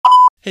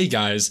Hey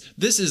guys,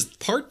 this is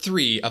part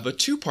 3 of a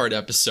 2-part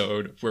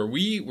episode where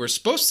we were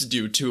supposed to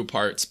do 2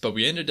 parts, but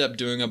we ended up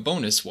doing a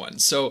bonus one.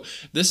 So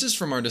this is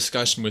from our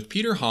discussion with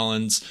Peter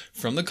Hollins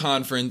from the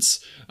conference,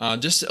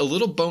 just a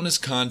little bonus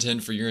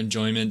content for your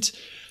enjoyment.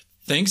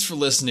 Thanks for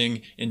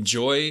listening.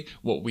 Enjoy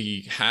what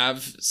we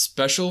have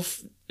special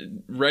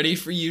ready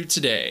for you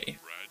today.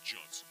 Brad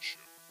Johnson Show.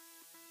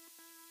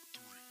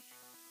 3,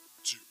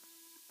 2,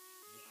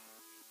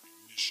 1,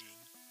 ignition,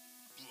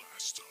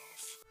 blast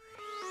off.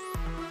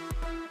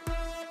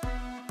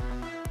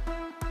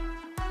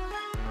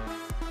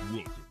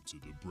 Welcome to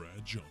the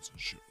Brad Johnson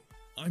Show.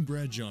 I'm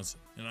Brad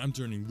Johnson, and I'm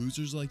turning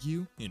losers like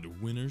you into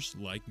winners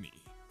like me.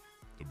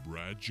 The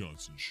Brad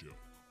Johnson Show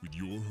with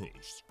your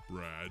host,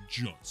 Brad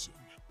Johnson.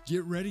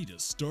 Get ready to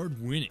start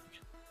winning.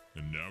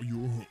 And now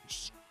your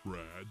host,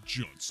 Brad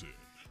Johnson.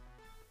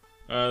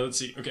 Let's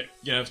see. Okay,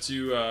 you have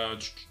to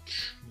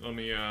let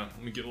me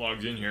get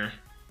logged in here.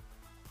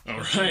 All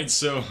right.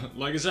 So,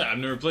 like I said, I've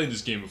never played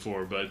this game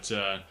before, but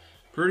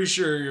pretty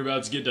sure you're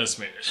about to get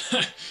decimated.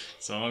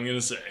 That's all I'm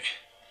gonna say.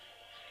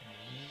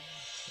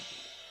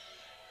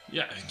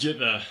 Yeah, get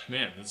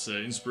man. That's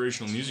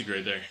inspirational music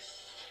right there.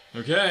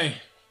 Okay.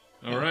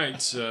 All right.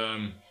 This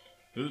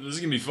is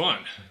gonna be fun.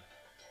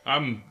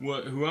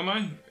 Who am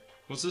I?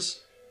 What's this?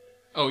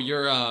 Oh,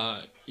 you're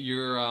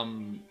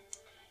Arden?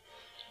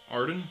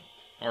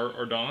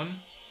 Ardon?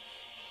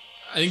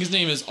 I think his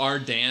name is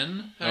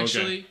Ardan,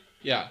 actually. Okay.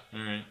 Yeah.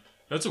 Alright.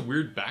 That's a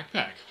weird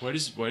backpack. Why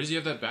does he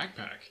have that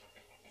backpack?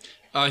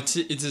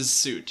 It's his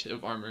suit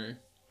of armor.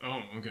 Oh,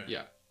 okay.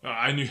 Yeah. Oh,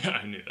 I knew that.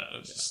 I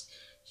was just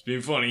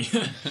being funny.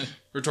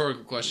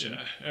 Rhetorical question.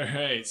 Yeah.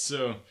 Alright,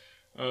 so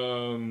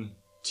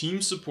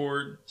team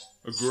support,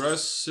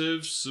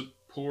 aggressive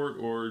support,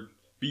 or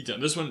beatdown.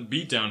 This one,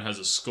 beatdown, has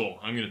a skull.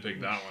 I'm gonna pick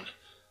that one.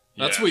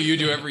 That's Yeah. what you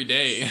do every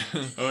day.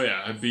 Oh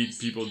yeah, I beat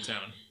people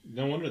down.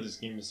 No wonder this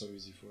game is so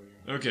easy for you.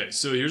 Okay,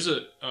 so here's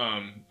a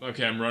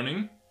okay, I'm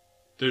running.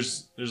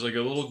 There's like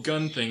a little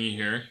gun thingy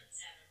here.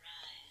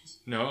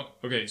 No.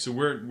 Okay, so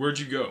where'd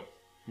you go?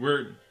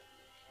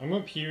 I'm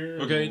up here.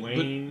 Okay,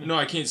 Lane. but no,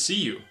 I can't see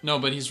you. No,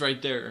 but he's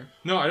right there.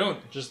 No, I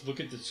don't. Just look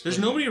at this. There's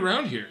nobody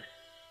around here.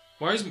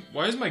 Why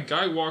is my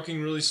guy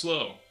walking really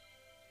slow?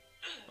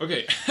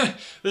 Okay,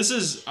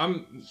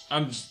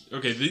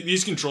 okay.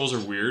 These controls are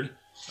weird.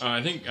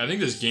 I think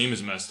this game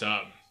is messed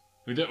up.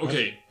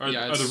 Okay, are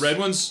the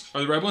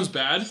red ones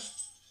bad?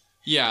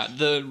 Yeah,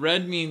 the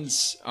red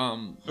means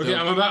Okay,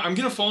 I'm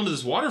gonna fall into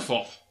this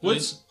waterfall.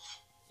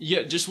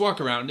 Yeah, just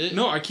walk around it.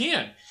 No, I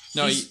can't.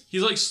 No,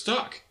 he's like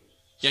stuck.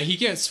 Yeah, he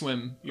can't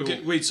swim.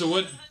 Okay, wait. So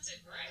what?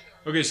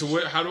 Okay, so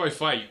what? How do I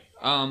fight?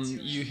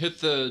 You hit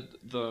the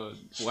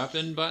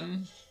weapon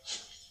button.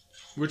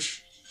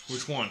 Which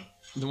one?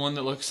 The one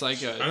that looks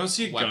like a I don't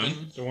see a weapon.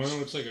 gun. The one that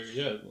looks like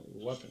a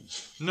weapon.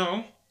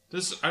 No,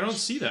 I don't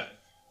see that.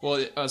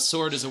 Well, a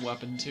sword is a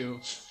weapon too.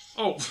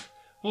 Oh,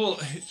 well,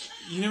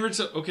 you never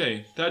said.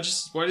 Okay,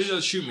 why did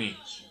that shoot me?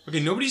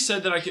 Okay, nobody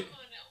said that I could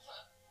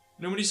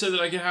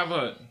have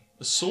a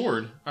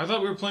sword. I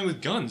thought we were playing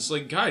with guns.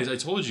 Like, guys, I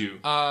told you.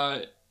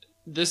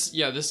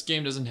 This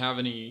game doesn't have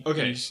any.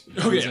 Okay,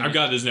 I've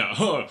got this now.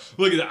 Oh,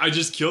 look at that! I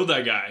just killed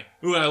that guy.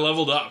 Ooh, I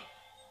leveled up.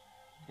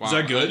 Wow, Is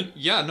that good?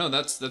 Yeah, no,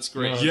 that's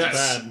great. No, it's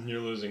Yes. bad.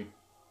 You're losing.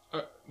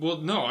 Well,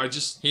 no,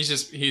 He's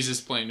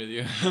just playing with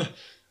you.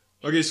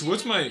 Okay, so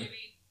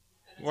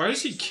why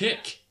does he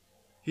kick?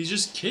 He's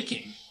just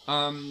kicking.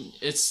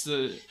 It's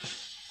the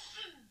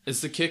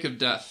kick of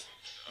death.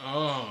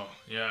 Oh,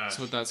 yeah. That's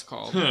what that's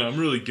called. I'm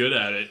really good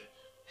at it.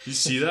 You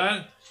see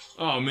that?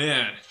 Oh,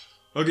 man.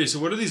 Okay, so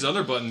what do these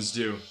other buttons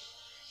do?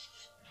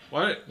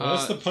 Why? Well,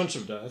 that's the punch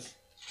of death.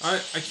 I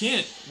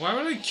can't. Why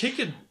would I kick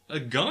a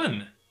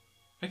gun?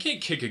 I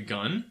can't kick a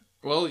gun.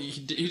 Well,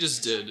 he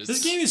just did.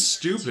 This game is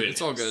stupid.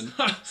 It's all good.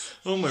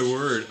 Oh my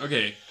word.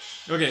 Okay,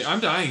 I'm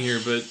dying here,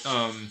 but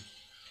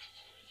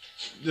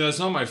that's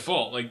not my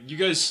fault. Like, you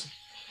guys,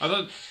 I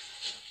thought.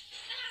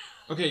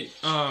 Okay,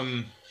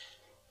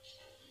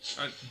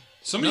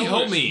 somebody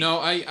help me. No,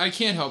 I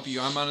can't help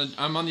you. I'm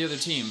on the other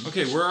team.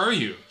 Okay, where are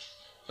you?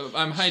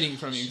 I'm hiding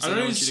from you because I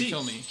don't want you to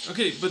kill me.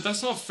 Okay, but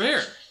that's not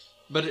fair.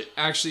 But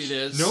actually it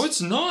is. No,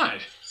 it's not.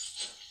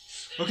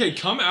 Okay,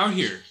 come out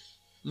here.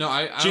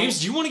 No, James,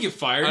 do you want to get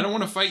fired? I don't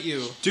want to fight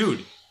you.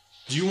 Dude,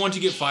 do you want to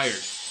get fired?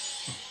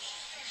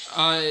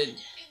 I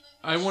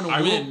want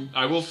to win.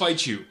 I will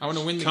fight you. I want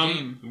to win the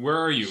game. Where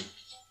are you?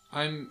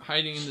 I'm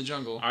hiding in the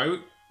jungle.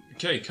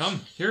 Okay,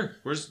 come here.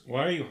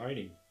 Why are you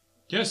hiding?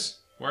 Yes.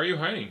 Why are you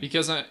hiding?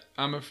 Because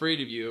I'm afraid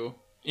of you.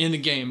 In the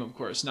game, of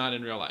course, not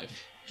in real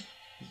life.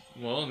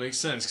 Well, it makes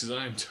sense because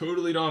I am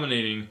totally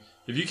dominating.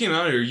 If you came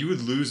out here, you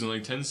would lose in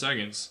like 10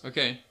 seconds.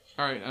 Okay.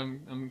 All right.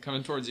 I'm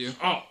coming towards you.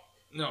 Oh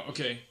no.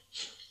 Okay.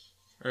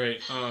 All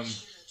right.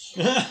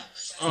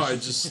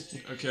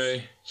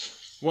 Okay.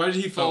 Why did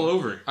he fall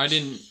over? I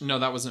didn't. No,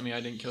 that wasn't me.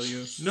 I didn't kill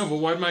you. No, but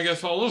why did my guy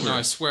fall over? No,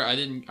 I swear I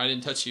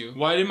didn't touch you.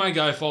 Why did my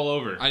guy fall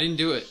over? I didn't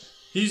do it.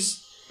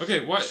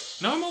 Okay. Why?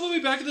 Now I'm all the way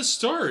back at the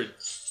start.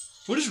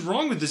 What is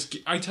wrong with this?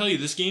 I tell you,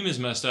 this game is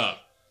messed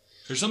up.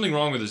 There's something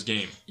wrong with this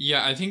game.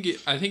 Yeah, I think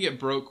it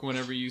broke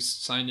whenever you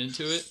signed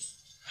into it.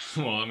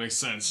 Well, that makes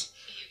sense.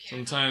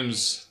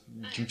 Sometimes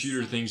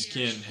computer things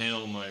can't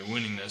handle my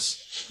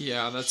winningness.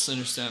 Yeah, that's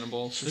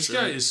understandable. For This sure.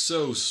 guy is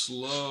so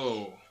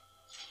slow.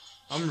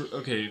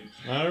 Okay.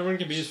 Not everyone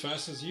can be as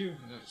fast as you.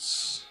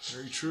 That's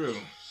very true.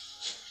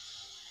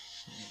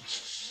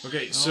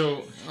 Okay,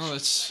 so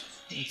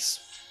it's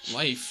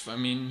life. I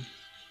mean,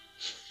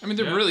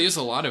 there Yeah. really is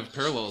a lot of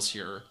parallels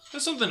here.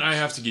 that's something I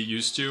have to get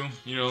used to.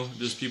 You know,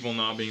 just people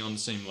not being on the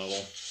same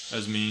level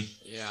as me.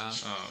 Yeah,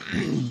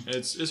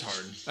 It's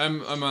hard.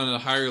 I'm on a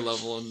higher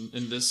level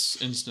in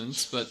this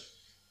instance, but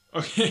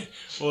Okay,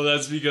 well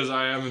that's because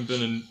I haven't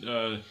been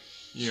in,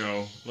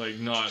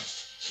 not.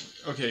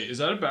 Okay, is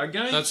that a bad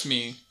guy? that's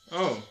me.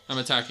 Oh. I'm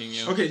attacking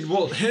you. Okay,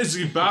 well it's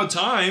about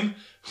time.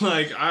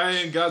 Like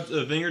I got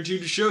a thing or two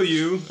to show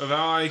you of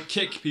how I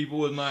kick people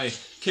with my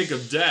kick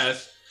of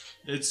death.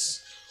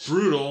 It's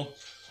brutal.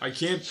 I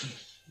can't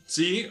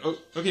see. Oh,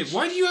 okay,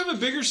 why do you have a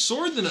bigger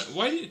sword than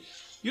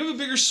you have a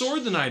bigger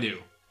sword than I do?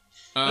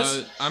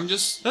 I'm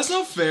just. That's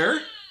not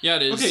fair. Yeah,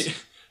 it is.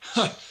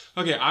 Okay,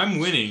 okay, I'm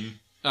winning.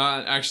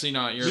 Actually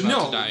not. You're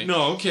about to die.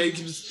 No, okay,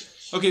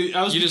 okay.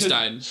 I was. You just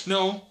because- died.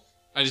 No,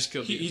 I just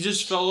killed he you.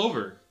 just fell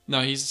over.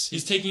 No, he's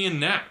He's taking a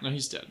nap. no,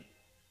 he's dead.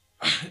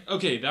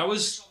 Okay, that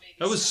was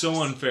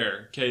so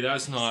unfair. Okay,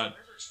 that's not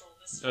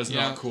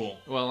cool.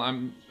 Well,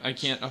 I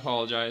can't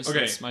apologize. Okay.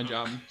 That's my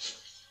job.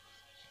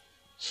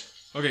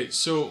 Okay,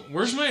 so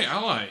where's my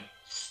ally?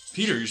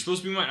 Peter, you're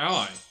supposed to be my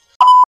ally.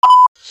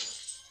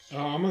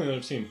 I'm on the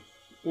other team.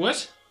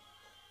 What?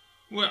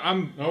 What?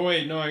 I'm. Oh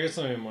wait, no, I guess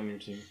I am on your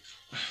team.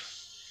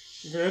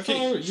 Okay, I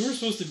thought you were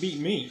supposed to beat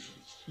me.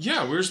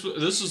 Yeah,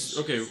 this is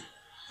okay.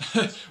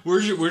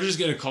 we're just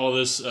gonna call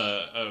this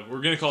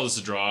we're gonna call this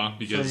a draw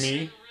because For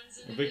me,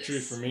 a victory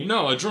for me.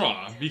 no, a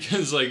draw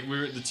because like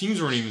the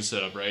teams weren't even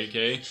set up right.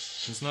 Okay,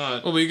 it's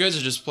not. Well, but you guys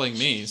are just playing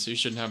me, so you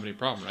shouldn't have any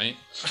problem, right?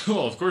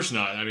 Well, of course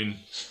not. I mean,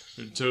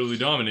 they're totally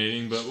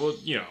dominating, but well,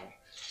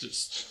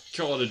 just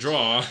call it a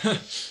draw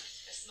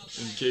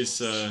in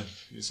case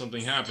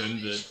something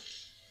happened. That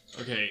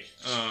okay,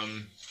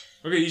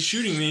 okay, he's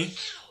shooting me.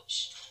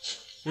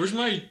 Where's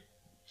my?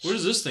 What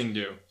does this thing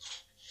do?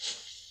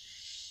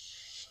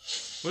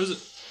 What is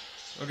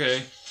it?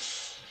 Okay,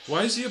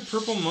 why is he a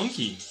purple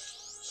monkey?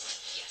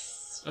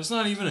 That's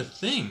not even a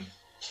thing.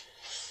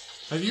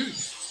 Have you?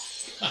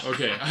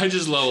 Okay, I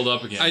just leveled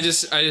up again. I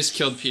just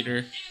killed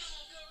Peter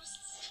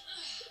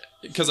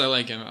because I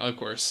like him, of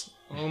course.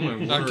 Oh my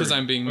word. Not 'cause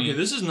I'm being mean. Okay,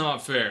 this is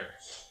not fair.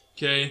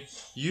 Okay,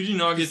 you do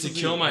not get to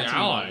kill my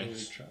ally.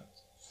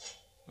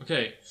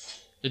 Okay,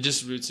 It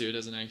just roots you. It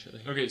doesn't actually.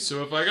 okay.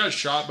 So if I got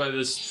shot by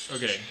this,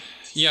 okay.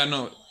 Yeah,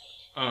 no.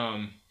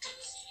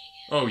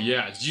 Oh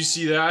yeah, did you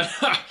see that?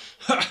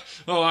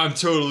 Oh, I'm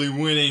totally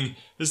winning.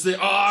 This thing.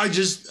 Oh, I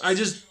just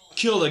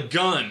killed a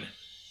gun.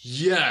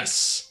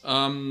 Yes.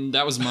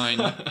 That was mine.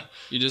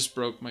 You just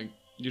broke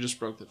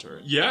the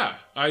turret. Yeah,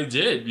 I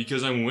did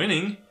because I'm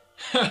winning.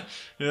 Yeah.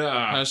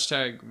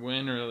 Hashtag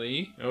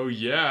winnerly. Oh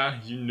yeah,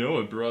 you know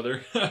it,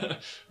 brother.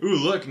 Ooh,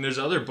 look, and there's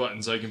other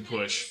buttons I can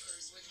push.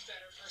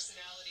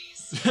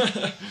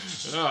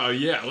 Oh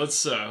yeah,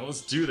 let's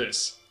do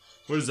this.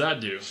 What does that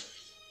do?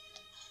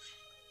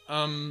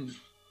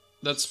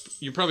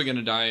 You're probably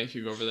gonna die if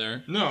you go over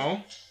there.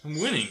 No, I'm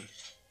winning.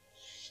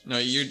 No,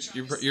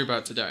 you're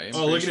about to die.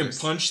 Oh, look at him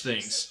punch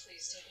things.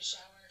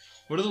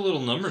 What are the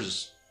little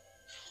numbers?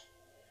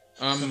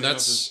 coming off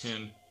his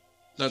hand?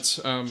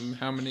 That's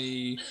how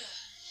many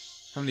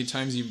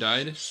times you've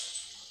died?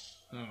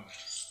 Oh,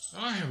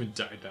 I haven't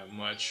died that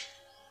much.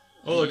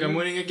 Oh look, I'm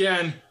winning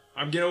again.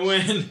 I'm gonna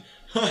win.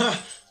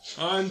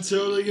 I'm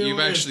totally gonna You've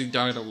win. actually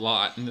died a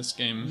lot in this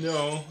game.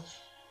 No.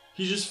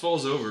 He just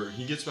falls over.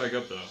 He gets back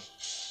up though.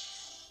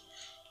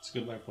 It's a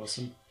good life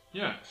lesson.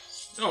 Yeah.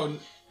 Oh,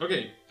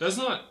 okay. That's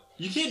not.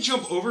 You can't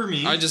jump over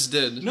me. I just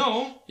did.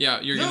 No.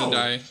 Yeah, you're No. gonna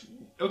die.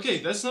 Okay,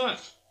 that's not.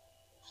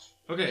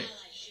 Okay.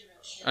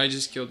 I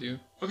just killed you.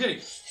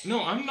 Okay.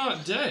 No, I'm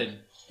not dead.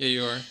 Yeah,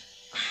 you are.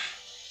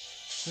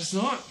 That's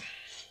not.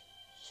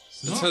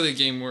 That's how the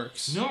game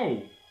works.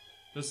 No.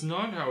 That's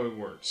not how it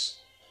works.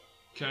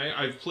 Okay,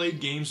 I've played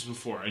games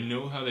before. I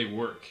know how they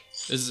work.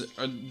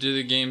 Do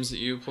the games that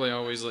you play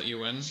always let you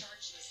win?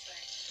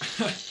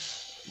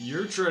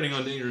 You're treading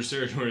on dangerous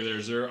territory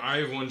there, sir. I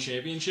have won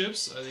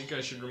championships. I think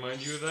I should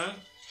remind you of that.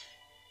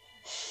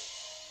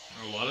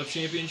 A lot of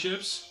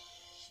championships.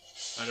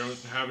 I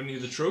don't have any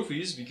of the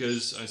trophies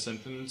because I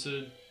sent them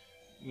to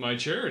my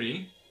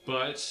charity,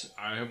 but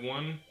I have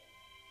won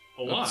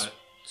a That's- lot.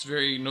 It's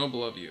very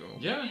noble of you.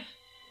 Yeah.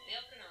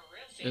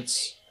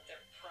 It's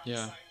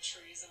yeah.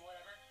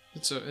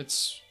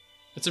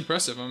 It's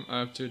impressive. I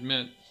have to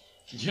admit.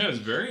 Yeah, it's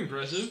very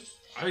impressive.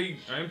 I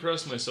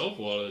impress myself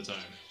a lot of the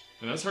time,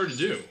 and that's hard to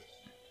do.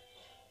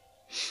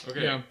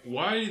 Okay, Yeah.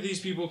 why do these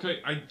people?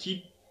 I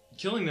keep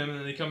killing them and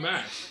then they come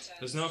back.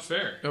 That's not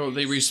fair. Oh,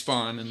 they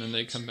respawn and then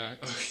they come back.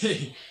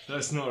 Okay,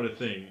 that's not a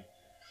thing.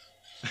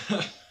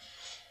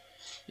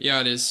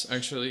 Yeah, it is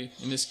actually.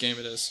 In this game,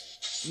 it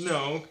is.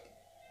 No,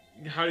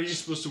 how are you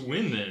supposed to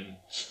win then?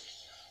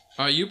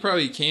 You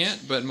probably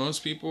can't, but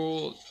most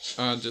people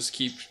just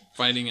keep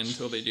fighting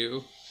until they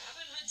do.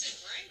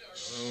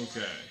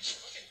 Okay.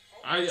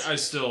 I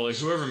still, like,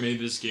 whoever made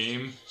this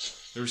game,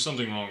 there was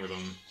something wrong with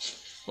them.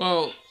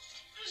 Well,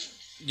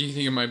 do you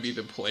think it might be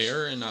the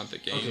player and not the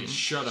game? Okay,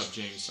 shut up,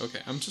 James. Okay,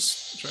 I'm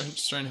just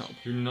trying to help.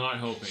 You're not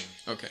helping.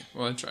 Okay,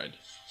 well, I tried.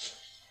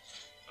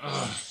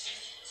 Ugh.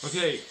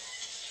 Okay,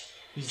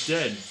 he's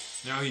dead.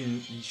 Now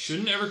he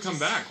shouldn't ever come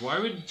back. Why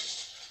would...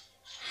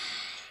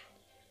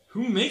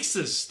 Who makes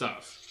this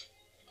stuff?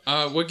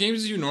 What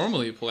games do you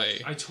normally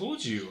play? I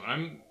told you,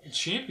 I'm a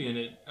champion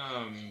at,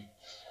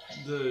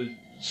 those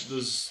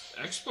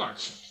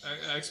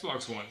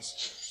Xbox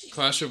ones.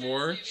 Clash of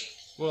War?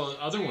 Well,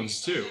 other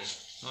ones too.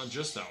 Not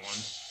just that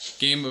one.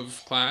 Game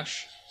of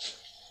Clash?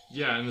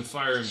 Yeah, and the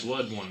Fire and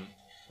Blood one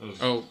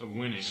of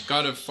winning.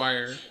 God of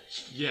Fire?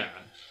 Yeah.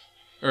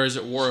 Or is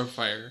it War of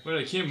Fire? But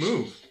I can't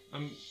move.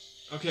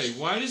 Okay,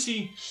 why does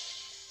he...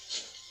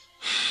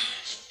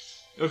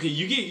 Okay,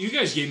 you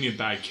guys gave me a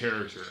bad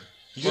character.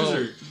 You guys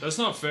are... That's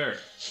not fair.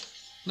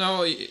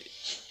 No,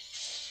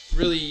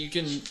 really, you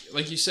can...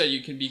 Like you said,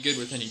 you can be good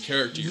with any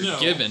character you're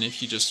given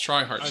if you just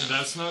try hard enough.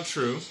 That's not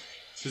true.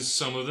 Because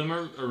some of them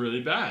are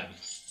really bad.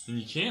 And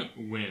you can't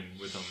win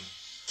with them.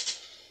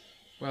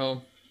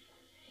 Well,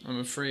 I'm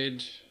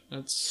afraid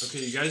that's...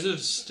 Okay, you guys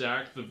have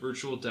stacked the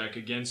virtual deck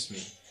against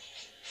me.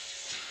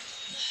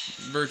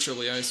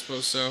 Virtually, I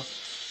suppose so.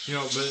 You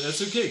know, but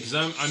that's okay, because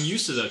I'm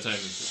used to that type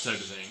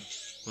of thing.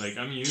 Like,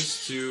 I'm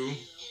used to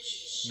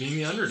being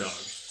the underdog.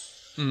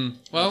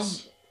 Well,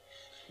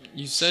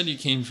 you said you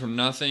came from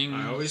nothing.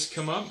 I always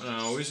come up and I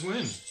always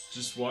win.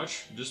 Just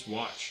watch.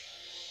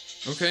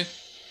 Okay.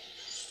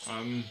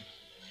 I'm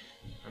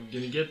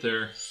gonna get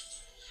there.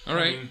 All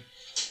right.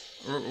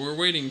 We're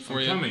waiting for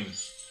you. I'm coming.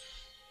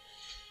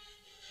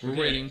 We're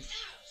waiting.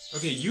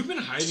 Okay, you've been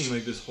hiding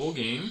like this whole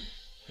game.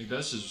 Like,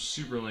 that's just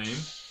super lame.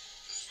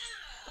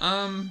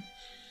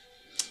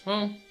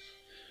 Well,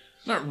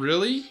 not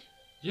really.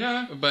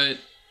 Yeah. But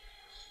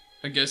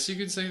I guess you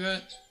could say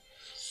that.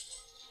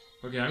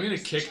 Okay, I'm gonna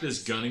kick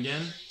this gun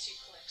again.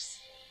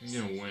 I'm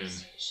gonna win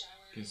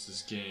against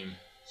this game.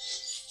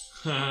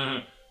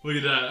 Look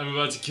at that, I'm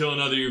about to kill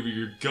another of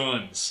your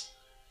guns.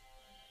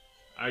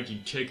 I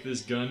can kick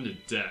this gun to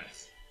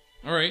death.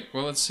 Alright,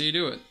 well, let's see you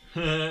do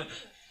it.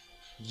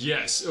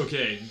 Yes,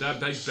 okay, that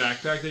big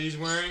backpack that he's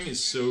wearing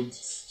is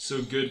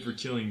so good for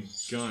killing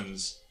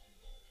guns.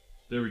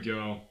 There we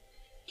go.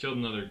 Killed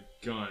another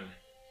gun.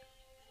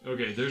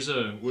 Okay, there's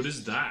a... What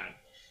is that?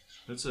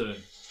 That's a...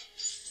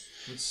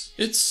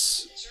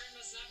 It's...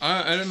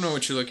 I don't know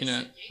what you're looking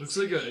at. Looks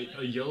like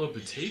a yellow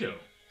potato.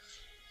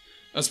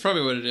 That's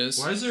probably what it is.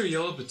 Why is there a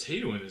yellow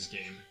potato in this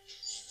game?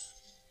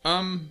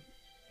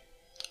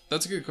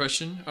 That's a good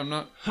question. I'm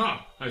not... Huh,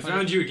 I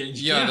found you again.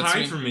 You can't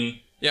hide from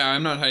me. Yeah,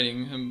 I'm not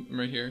hiding. I'm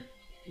right here.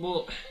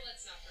 Well,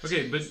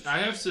 okay, but I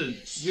have to...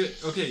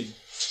 Okay,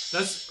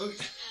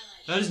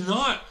 that is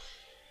not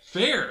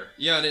fair.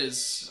 Yeah, it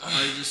is.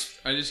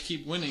 I just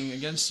keep winning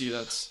against you.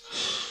 That's...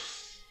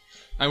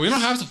 we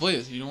don't have to play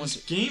this if you don't want to.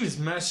 This game is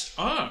messed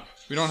up.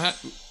 We don't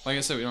have... Like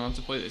I said, we don't have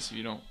to play this if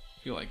you don't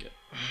feel like it.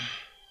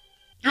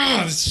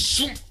 Ah, this is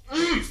so...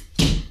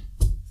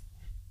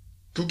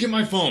 Go get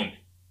my phone.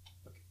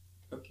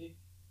 Okay.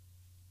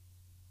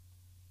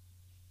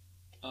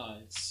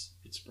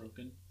 It's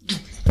broken.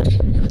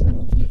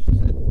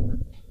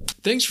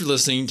 Thanks for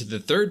listening to the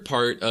third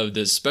part of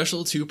this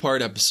special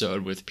two-part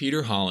episode with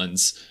Peter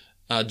Hollins.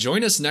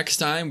 Join us next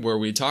time where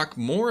we talk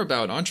more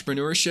about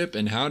entrepreneurship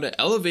and how to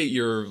elevate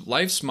your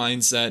life's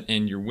mindset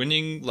and your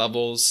winning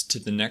levels to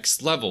the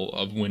next level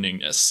of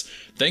winningness.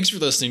 Thanks for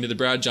listening to The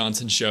Brad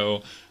Johnson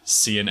Show.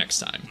 See you next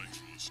time. Thanks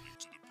for listening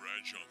to The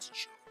Brad Johnson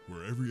Show,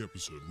 where every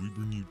episode we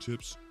bring you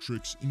tips,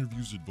 tricks,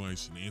 interviews,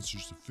 advice, and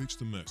answers to fix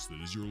the mess that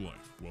is your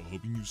life while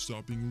helping you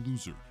stop being a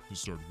loser and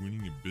start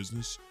winning in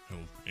business,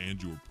 health,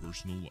 and your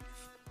personal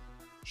life.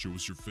 Show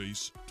us your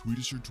face, tweet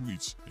us your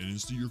tweets, and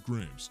Insta your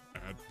grams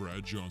at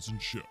Brad Johnson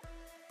Show.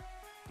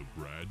 The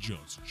Brad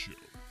Johnson Show.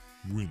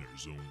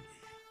 Winners only.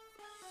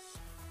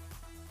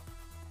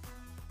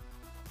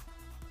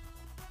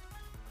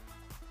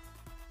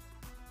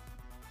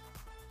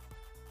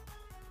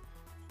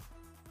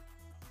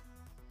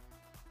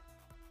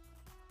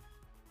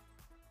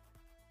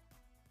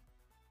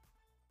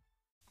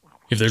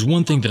 If there's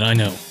one thing that I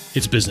know,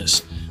 it's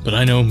business. But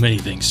I know many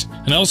things.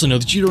 And I also know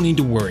that you don't need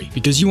to worry,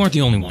 because you aren't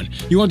the only one.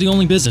 You aren't the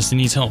only business that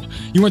needs help.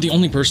 You aren't the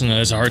only person that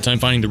has a hard time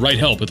finding the right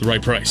help at the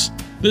right price.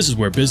 This is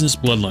where Business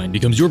Bloodline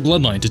becomes your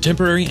bloodline to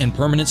temporary and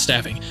permanent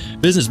staffing.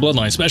 Business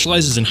Bloodline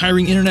specializes in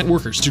hiring internet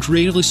workers to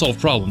creatively solve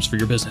problems for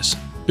your business.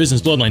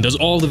 Business Bloodline does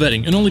all the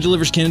vetting and only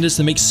delivers candidates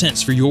that make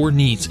sense for your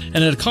needs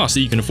and at a cost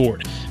that you can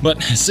afford.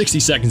 But 60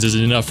 seconds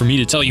isn't enough for me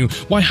to tell you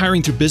why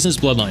hiring through Business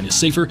Bloodline is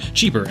safer,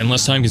 cheaper, and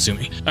less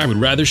time-consuming. I would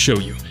rather show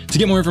you. To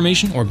get more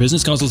information or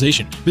business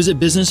consultation, visit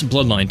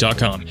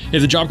businessbloodline.com.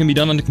 If the job can be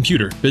done on the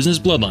computer, Business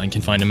Bloodline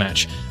can find a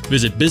match.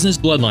 Visit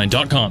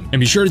businessbloodline.com and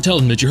be sure to tell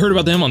them that you heard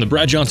about them on The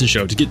Brad Johnson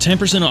Show to get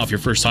 10% off your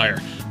first hire.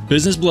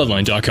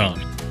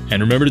 businessbloodline.com.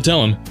 And remember to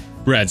tell them,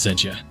 Brad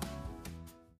sent you.